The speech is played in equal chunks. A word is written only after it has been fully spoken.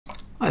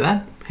Hi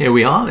there, here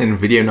we are in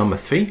video number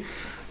 3.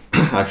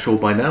 I'm sure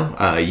by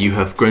now you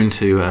have grown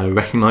to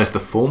recognise the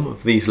form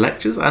of these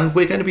lectures, and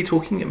we're going to be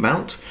talking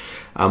about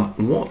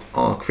what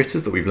our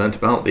critters that we've learnt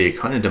about, the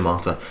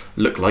Echinodermata,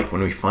 look like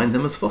when we find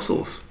them as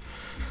fossils.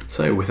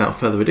 So without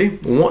further ado,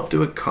 what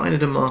do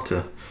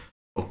Echinodermata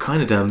or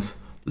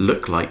Echinoderms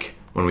look like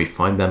when we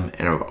find them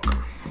in a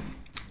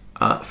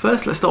rock?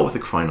 First, let's start with the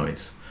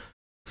crinoids.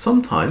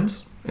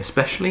 Sometimes,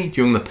 especially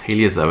during the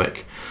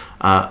Paleozoic,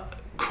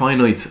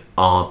 crinoids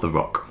are the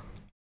rock.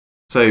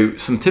 So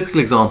some typical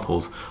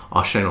examples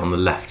are shown on the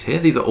left here.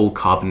 These are all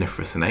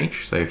Carboniferous in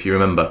age. So if you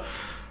remember,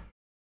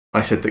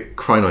 I said that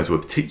crinoids were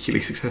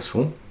particularly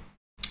successful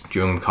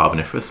during the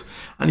Carboniferous,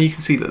 and you can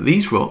see that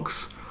these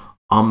rocks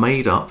are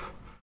made up,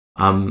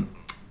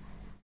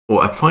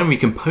 or a primary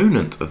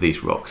component of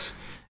these rocks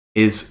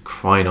is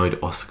crinoid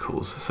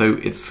ossicles. So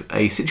it's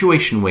a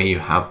situation where you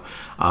have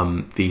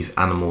these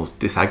animals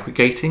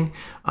disaggregating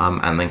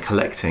and then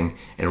collecting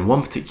in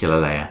one particular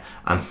layer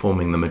and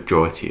forming the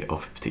majority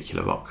of a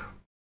particular rock.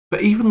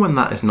 But even when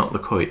that is not the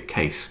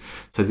case,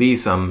 so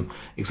these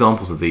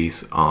examples of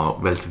these are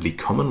relatively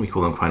common, we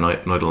call them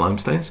crinoidal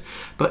limestones,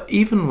 but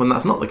even when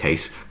that's not the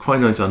case,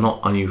 crinoids are not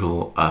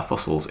unusual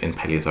fossils in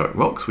Paleozoic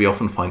rocks. We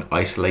often find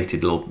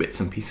isolated little bits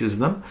and pieces of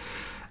them,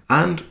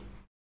 and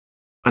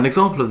an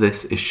example of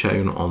this is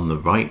shown on the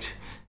right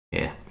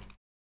here.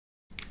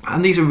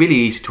 And these are really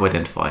easy to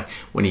identify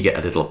when you get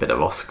a little bit of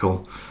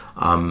ossicle.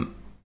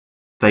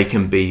 They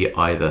can be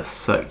either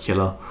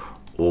circular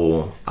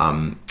or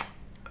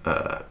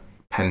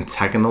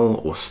pentagonal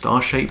or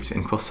star-shaped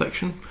in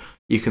cross-section.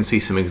 You can see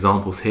some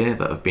examples here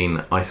that have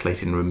been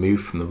isolated and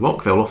removed from the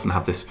rock. They'll often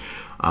have this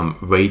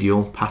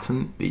radial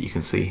pattern that you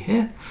can see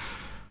here.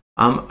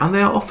 And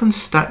they are often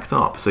stacked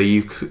up, so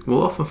you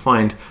will often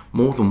find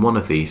more than one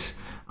of these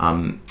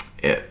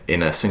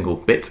in a single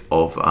bit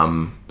of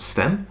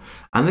stem,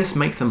 and this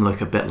makes them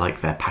look a bit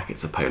like they're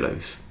packets of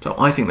polos. So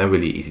I think they're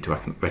really easy to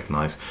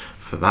recognise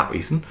for that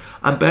reason,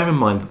 and bear in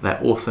mind that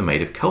they're also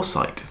made of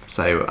calcite,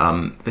 so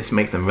this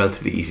makes them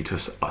relatively easy to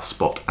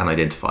spot and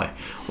identify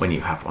when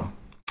you have one.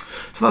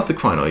 So that's the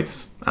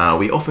crinoids.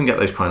 We often get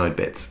those crinoid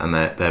bits, and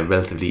they're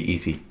relatively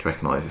easy to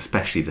recognise,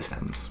 especially the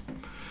stems.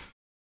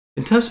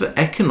 In terms of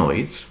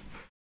echinoids,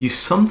 you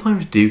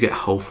sometimes do get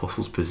whole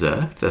fossils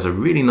preserved. There's a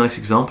really nice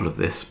example of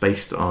this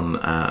based on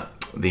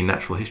the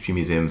Natural History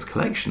Museum's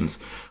collections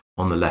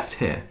on the left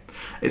here.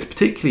 It's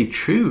particularly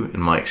true in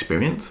my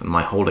experience, and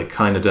my whole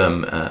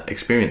echinoderm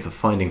experience of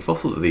finding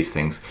fossils of these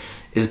things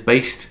is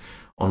based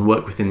on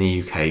work within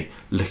the UK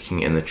looking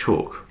in the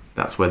chalk.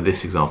 That's where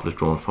this example is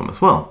drawn from as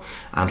well.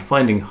 And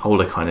finding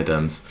whole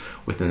echinoderms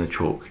within the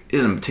chalk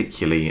isn't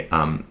particularly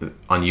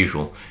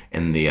unusual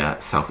in the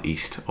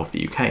southeast of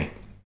the UK.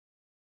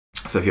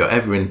 So if you're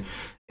ever in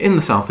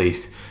the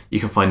southeast, you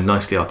can find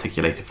nicely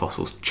articulated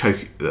fossils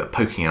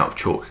poking out of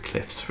chalk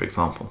cliffs, for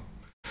example.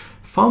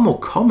 Far more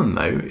common,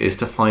 though, is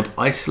to find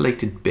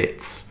isolated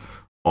bits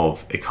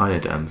of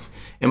echinoderms.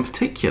 In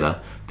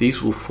particular,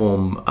 these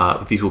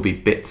will be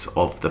bits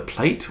of the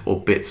plate or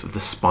bits of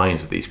the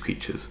spines of these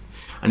creatures.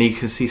 And you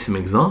can see some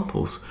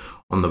examples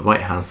on the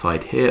right-hand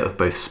side here of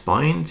both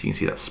spines. You can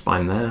see that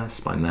spine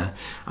there,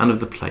 and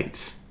of the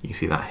plates. You can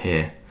see that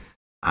here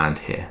and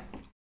here.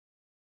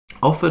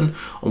 Often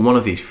on one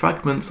of these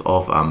fragments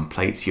of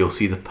plates, you'll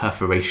see the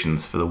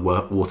perforations for the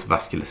water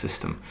vascular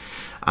system.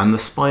 And the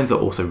spines are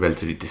also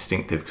relatively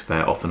distinctive because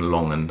they're often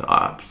long and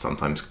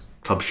sometimes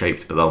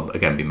club-shaped, but they'll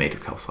again be made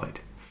of calcite.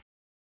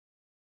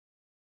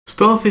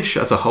 Starfish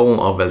as a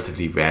whole are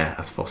relatively rare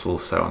as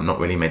fossils, so I'm not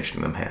really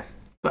mentioning them here.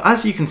 But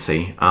as you can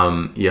see,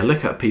 you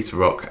look at a piece of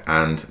rock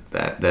and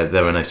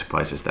there are no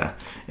surprises there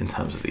in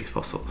terms of these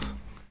fossils.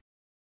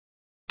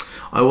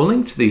 I will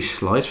link to these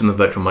slides from the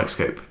virtual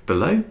microscope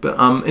below, but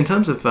in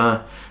terms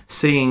of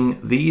seeing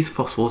these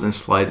fossils in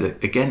slides,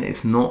 again,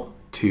 it's not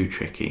too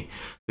tricky.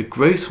 The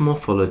gross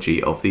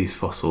morphology of these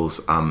fossils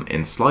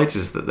in slides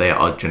is that they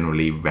are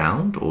generally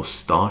round or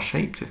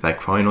star-shaped. If they're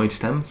crinoid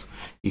stems,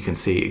 you can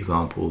see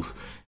examples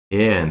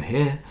here and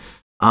here.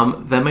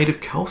 They're made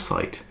of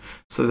calcite,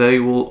 so they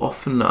will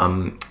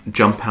often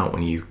jump out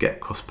when you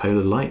get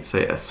cross-polar light,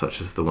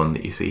 such as the one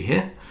that you see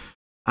here.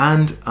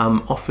 And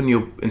often,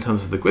 in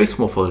terms of the gross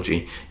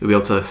morphology, you'll be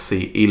able to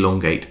see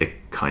elongate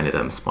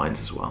echinoderm spines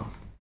as well.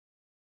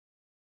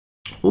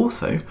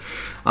 Also,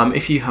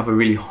 if you have a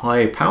really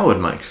high-powered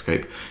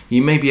microscope,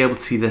 you may be able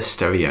to see their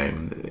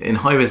stereome. In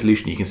high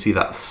resolution, you can see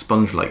that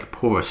sponge-like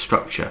porous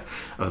structure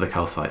of the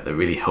calcite that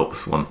really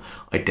helps one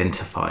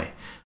identify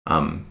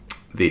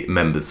the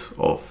members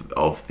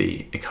of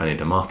the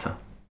Echinodermata.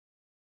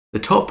 The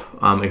top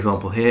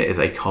example here is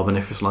a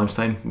Carboniferous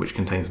limestone, which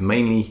contains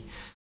mainly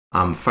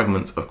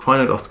fragments of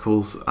crinoid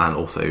ossicles and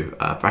also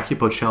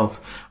brachiopod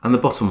shells, and the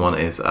bottom one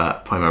is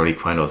primarily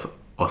crinoid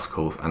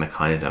ossicles and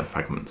echinoderm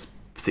fragments,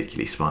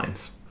 particularly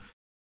spines.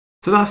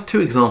 So that's two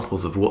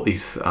examples of what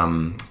these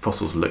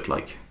fossils look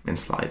like in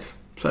slides.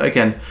 So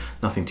again,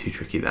 nothing too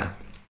tricky there.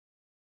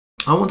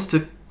 I wanted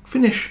to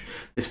finish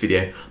this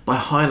video by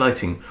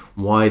highlighting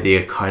why the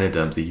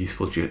echinoderms are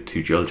useful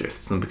to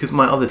geologists. And because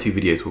my other two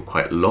videos were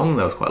quite long,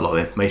 there was quite a lot of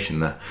information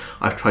there,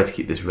 I've tried to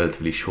keep this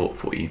relatively short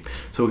for you.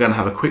 So we're going to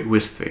have a quick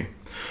whiz through.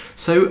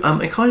 So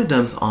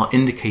echinoderms are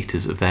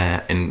indicators of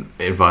their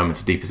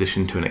environmental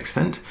deposition to an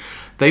extent.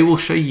 They will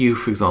show you,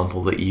 for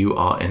example, that you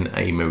are in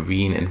a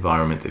marine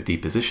environment of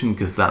deposition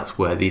because that's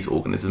where these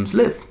organisms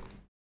live.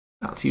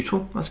 That's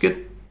useful, that's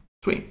good,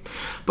 sweet.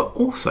 But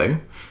also,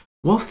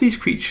 whilst these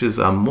creatures,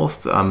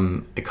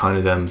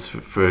 echinoderms,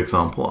 for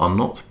example, are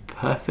not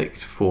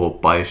perfect for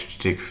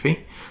biostratigraphy,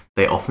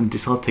 they often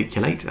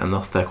disarticulate and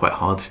thus they're quite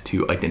hard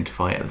to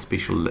identify at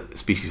the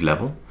species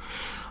level.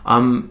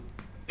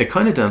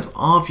 Echinoderms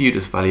are viewed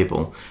as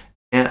valuable,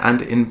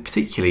 and in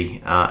particular,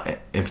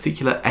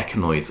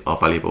 echinoids are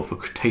valuable for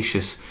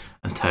Cretaceous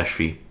and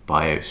Tertiary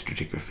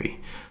biostratigraphy.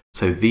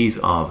 So these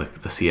are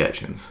the sea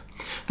urchins.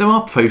 There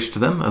are pros to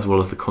them as well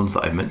as the cons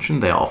that I've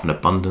mentioned. They are often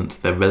abundant,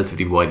 they're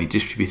relatively widely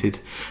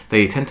distributed,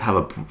 they tend to have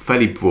a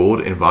fairly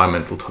broad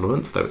environmental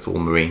tolerance, though it's all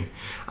marine,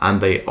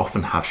 and they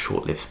often have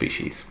short-lived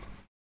species.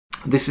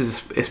 This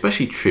is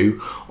especially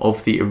true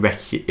of the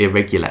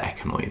irregular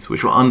echinoids,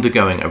 which were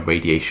undergoing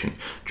irradiation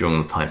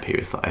during the time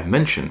periods that I've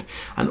mentioned,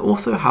 and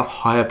also have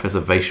higher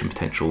preservation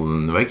potential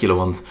than the regular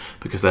ones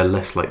because they're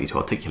less likely to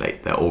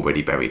articulate. They're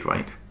already buried,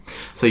 right?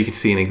 So you can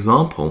see an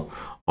example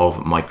of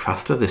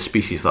Micrasta, this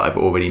species that I've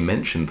already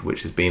mentioned,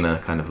 which has been a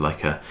kind of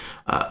like a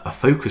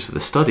focus of the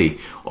study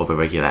of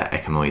irregular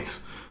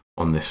echinoids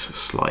on this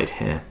slide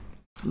here.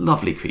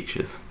 Lovely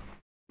creatures.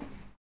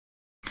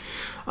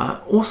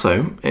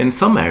 Also, in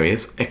some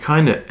areas,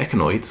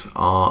 echinoids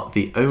are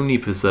the only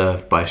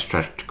preserved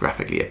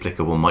biostratigraphically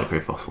applicable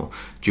microfossil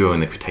during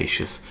the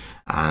Cretaceous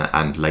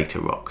and later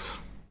rocks.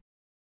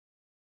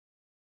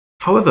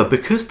 However,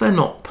 because they're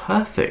not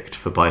perfect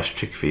for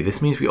biostratigraphy,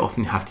 this means we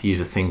often have to use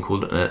a thing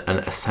called an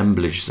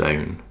assemblage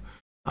zone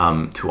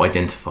to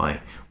identify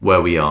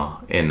where we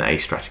are in a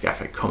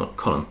stratigraphic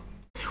column.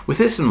 With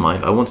this in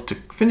mind, I wanted to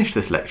finish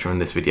this lecture in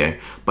this video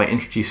by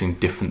introducing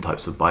different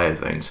types of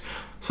biozones.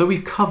 So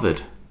we've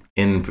covered,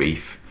 in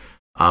brief,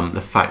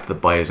 the fact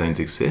that biozones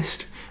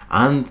exist,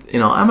 and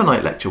in our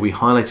ammonite lecture we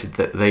highlighted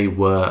that they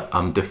were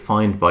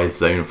defined by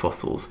zone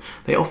fossils.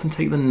 They often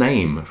take the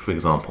name, for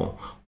example,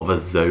 of a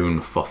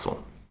zone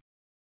fossil.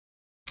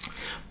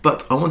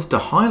 But I wanted to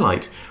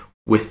highlight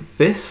with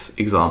this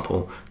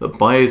example that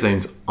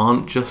biozones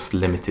aren't just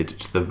limited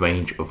to the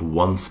range of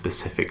one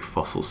specific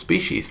fossil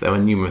species. There are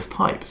numerous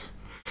types.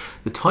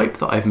 The type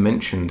that I've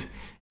mentioned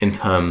in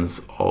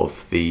terms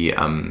of the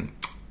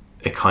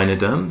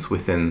echinoderms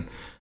within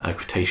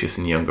Cretaceous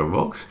and younger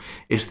rocks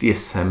is the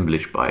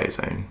assemblage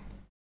biozone.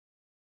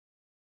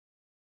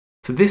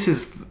 So this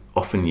is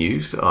often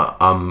used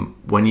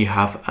when you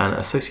have an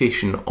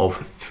association of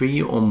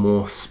 3 or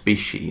more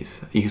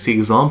species. You can see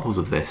examples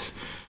of this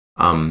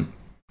on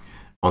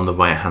the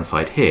right hand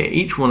side here.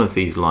 Each one of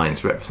these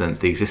lines represents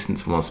the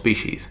existence of one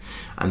species,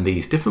 and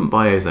these different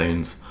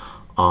biozones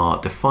are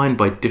defined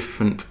by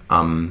different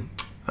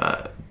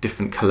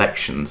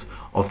collections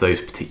of those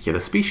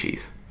particular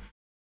species.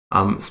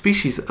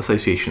 Species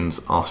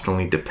associations are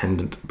strongly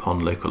dependent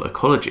upon local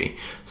ecology,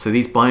 so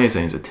these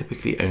biozones are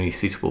typically only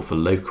suitable for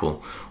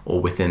local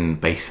or within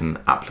basin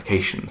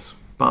applications.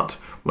 But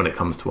when it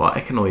comes to our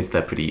echinoids,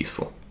 they're pretty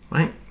useful,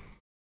 right?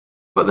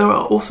 But there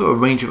are also a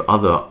range of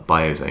other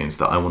biozones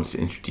that I wanted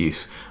to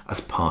introduce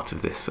as part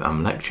of this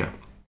lecture.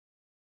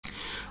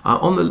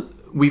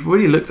 We've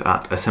already looked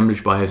at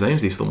assemblage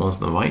biozones, these are the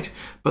ones on the right,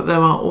 but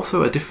there are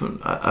also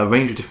a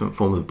range of different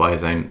forms of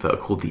biozone that are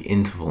called the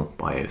interval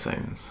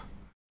biozones.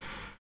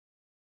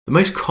 The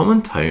most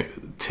common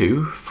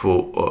two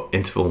for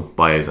interval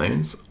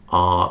biozones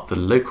are the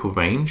local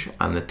range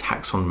and the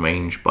taxon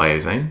range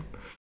biozone.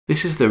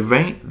 This is the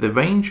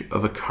range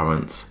of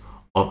occurrence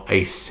of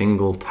a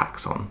single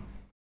taxon.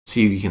 So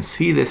you can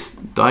see this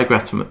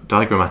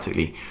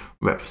diagrammatically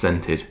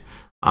represented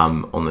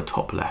on the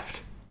top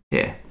left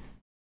here.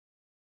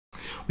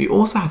 We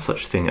also have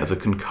such a thing as a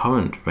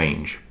concurrent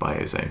range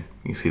biozone.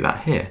 You can see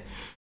that here.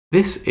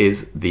 This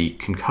is the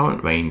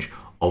concurrent range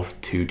of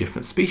 2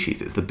 different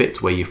species. It's the bits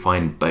where you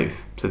find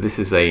both. So this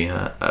is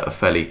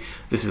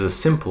this is a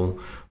simple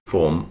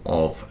form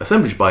of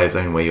assemblage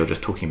biozone where you're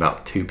just talking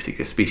about 2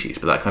 particular species,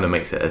 but that kind of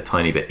makes it a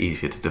tiny bit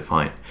easier to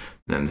define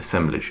than an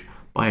assemblage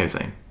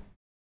biozone.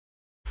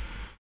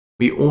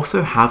 We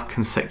also have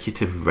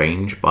consecutive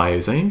range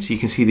biozones. You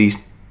can see these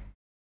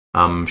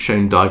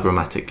shown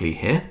diagrammatically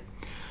here.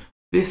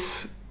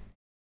 This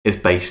is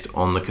based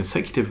on the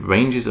consecutive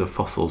ranges of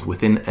fossils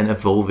within an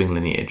evolving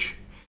lineage.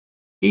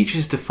 Each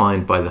is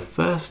defined by the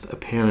first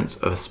appearance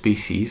of a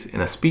species in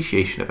a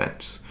speciation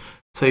event.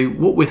 So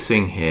what we're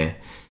seeing here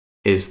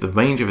is the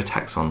range of a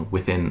taxon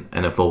within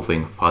an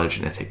evolving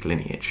phylogenetic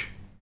lineage.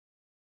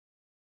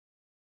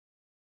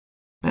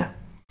 Yeah.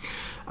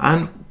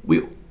 And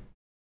we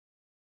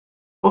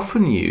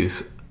often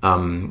use,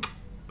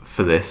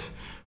 for this,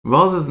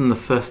 rather than the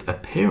first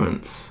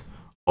appearance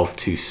of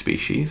 2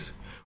 species,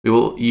 we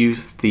will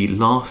use the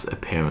last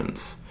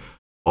appearance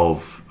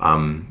of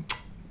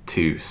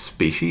to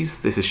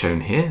species. This is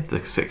shown here,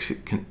 the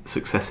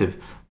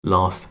successive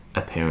last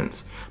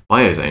appearance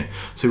biozone.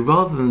 So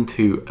rather than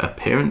 2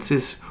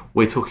 appearances,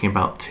 we're talking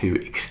about 2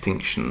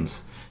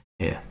 extinctions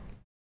here.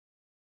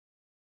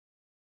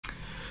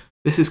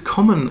 This is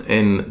common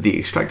in the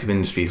extractive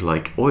industries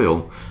like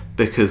oil,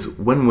 because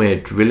when we're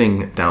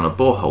drilling down a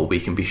borehole, we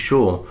can be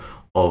sure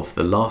of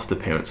the last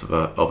appearance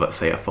of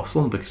say, a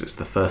fossil, because it's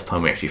the first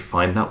time we actually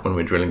find that when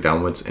we're drilling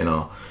downwards in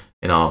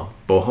our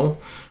borehole.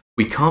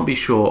 We can't be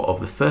sure of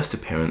the first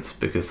appearance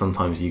because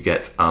sometimes you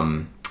get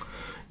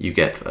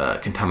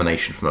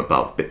contamination from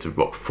above. Bits of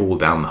rock fall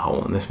down the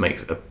hole, and this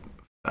makes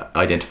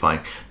identifying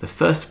the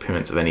first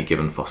appearance of any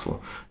given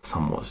fossil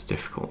somewhat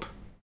difficult.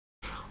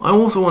 I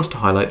also wanted to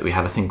highlight that we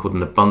have a thing called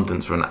an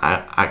abundance or an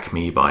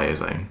acme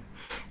biozone.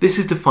 This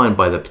is defined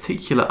by the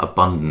particular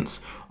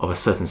abundance of a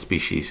certain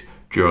species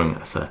during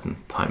a certain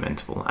time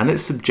interval, and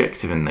it's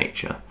subjective in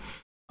nature.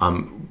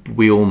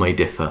 We all may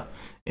differ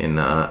in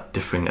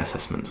differing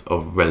assessments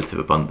of relative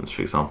abundance,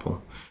 for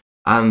example,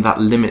 and that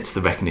limits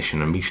the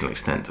recognition and regional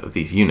extent of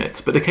these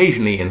units, but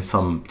occasionally in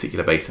some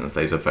particular basins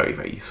those are very,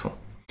 very useful.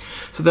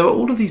 So there are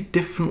all of these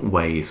different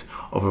ways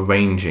of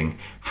arranging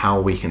how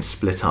we can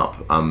split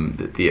up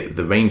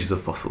the ranges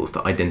of fossils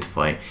to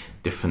identify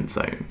different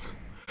zones.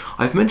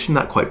 I've mentioned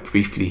that quite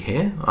briefly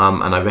here,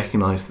 and I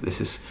recognise that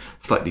this is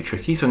slightly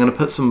tricky, so I'm going to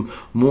put some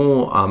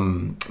more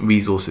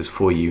resources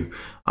for you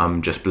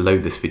just below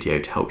this video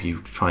to help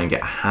you try and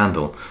get a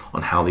handle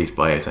on how these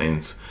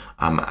biozones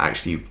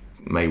actually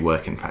may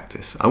work in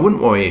practice. I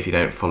wouldn't worry if you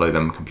don't follow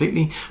them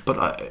completely,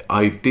 but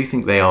I do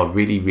think they are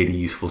really, really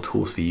useful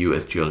tools for you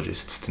as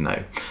geologists to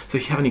know. So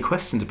if you have any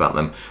questions about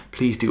them,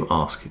 please do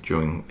ask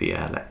during the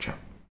lecture.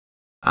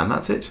 And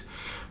that's it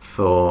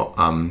for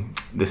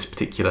this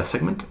particular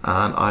segment,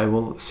 and I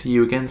will see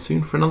you again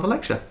soon for another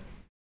lecture.